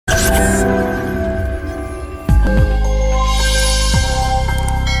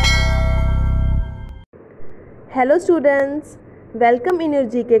Hello students, welcome in your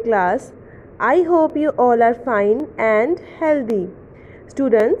GK class. I hope you all are fine and healthy.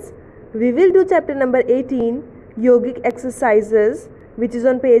 Students, we will do chapter number 18, Yogic exercises, which is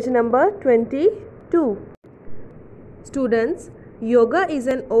on page number 22. Students, yoga is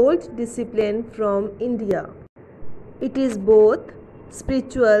an old discipline from India. It is both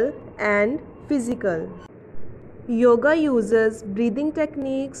spiritual and physical. Yoga uses breathing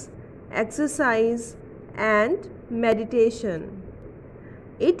techniques, exercise, and meditation.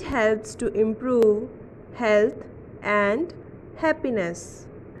 It helps to improve health and happiness.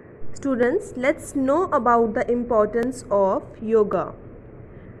 Students, let's know about the importance of yoga.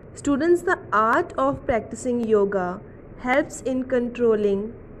 Students, the art of practicing yoga helps in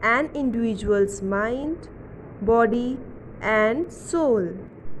controlling an individual's mind, body, and soul.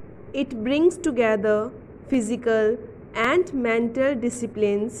 It brings together physical and mental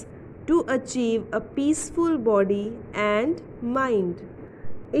disciplines to achieve a peaceful body and mind.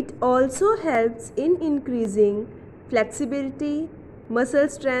 It also helps in increasing flexibility, muscle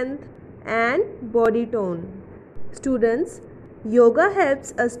strength, and body tone. Students, yoga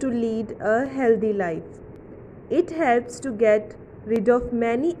helps us to lead a healthy life. It helps to get rid of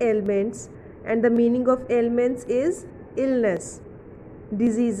many ailments, and the meaning of ailments is illness,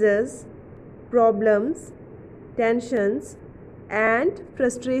 diseases, problems, tensions, and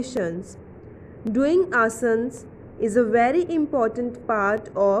frustrations. Doing asanas is a very important part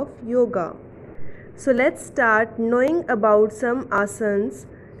of yoga. So let's start knowing about some asanas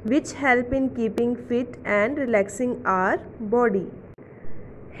which help in keeping fit and relaxing our body.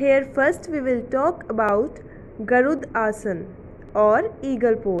 Here first we will talk about Garud Asana or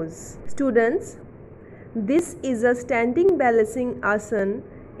eagle pose. Students, this is a standing balancing asana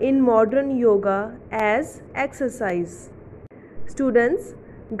in modern yoga as exercise. Students,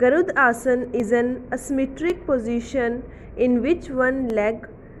 Garud Asana is an asymmetric position in which one leg,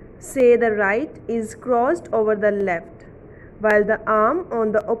 say the right, is crossed over the left, while the arm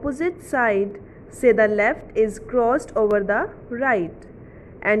on the opposite side, say the left, is crossed over the right,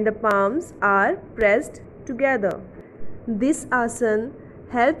 and the palms are pressed together. This asana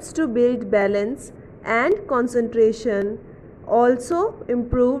helps to build balance and concentration, also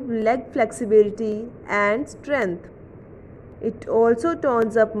improve leg flexibility and strength. It also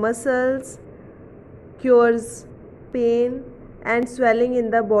tones up muscles, cures pain and swelling in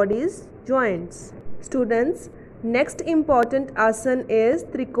the body's joints. Students, next important asana is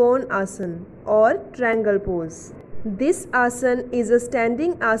Trikona Asana or triangle pose. This asana is a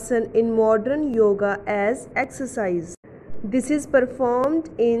standing asana in modern yoga as exercise. This is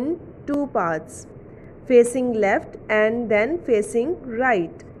performed in two parts, facing left and then facing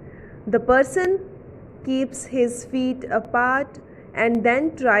right. The person keeps his feet apart and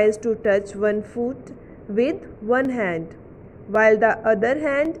then tries to touch one foot with one hand, while the other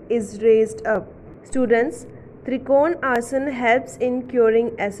hand is raised up. Students, Trikona Asana helps in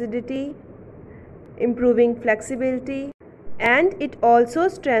curing acidity, improving flexibility, and it also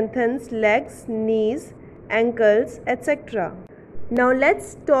strengthens legs, knees, ankles, etc. Now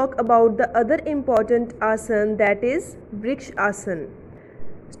let's talk about the other important asana, that is Vriksha Asana.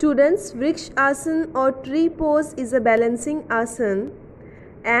 Students, Vriksha Asana or tree pose is a balancing asana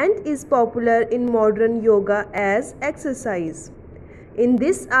and is popular in modern yoga as exercise. In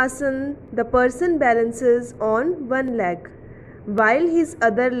this asana, the person balances on one leg while his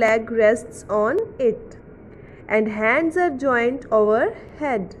other leg rests on it, and hands are joined over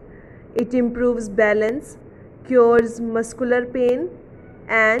head. It improves balance, cures muscular pain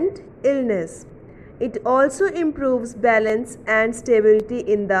and illness. It also improves balance and stability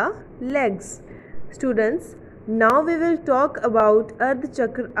in the legs. Students, now we will talk about Ardha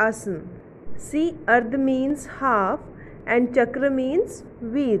Chakra Asana. See, Ardha means half and Chakra means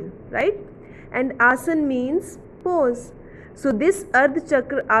wheel, right? And Asana means pose. So this Ardha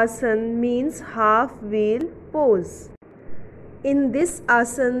Chakra Asana means half wheel pose. In this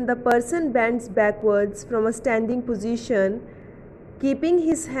asana, the person bends backwards from a standing position, keeping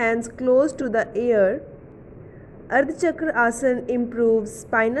his hands close to the air. Ardha Chakra Asana improves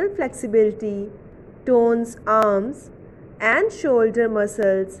spinal flexibility, tones arms and shoulder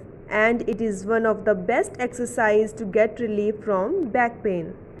muscles, and it is one of the best exercise to get relief from back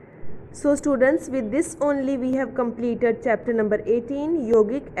pain. So students, with this only we have completed chapter number 18,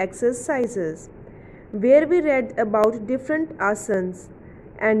 Yogic exercises, where we read about different asanas,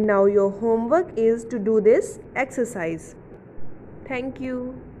 and now your homework is to do this exercise. Thank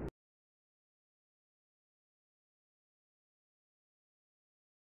you.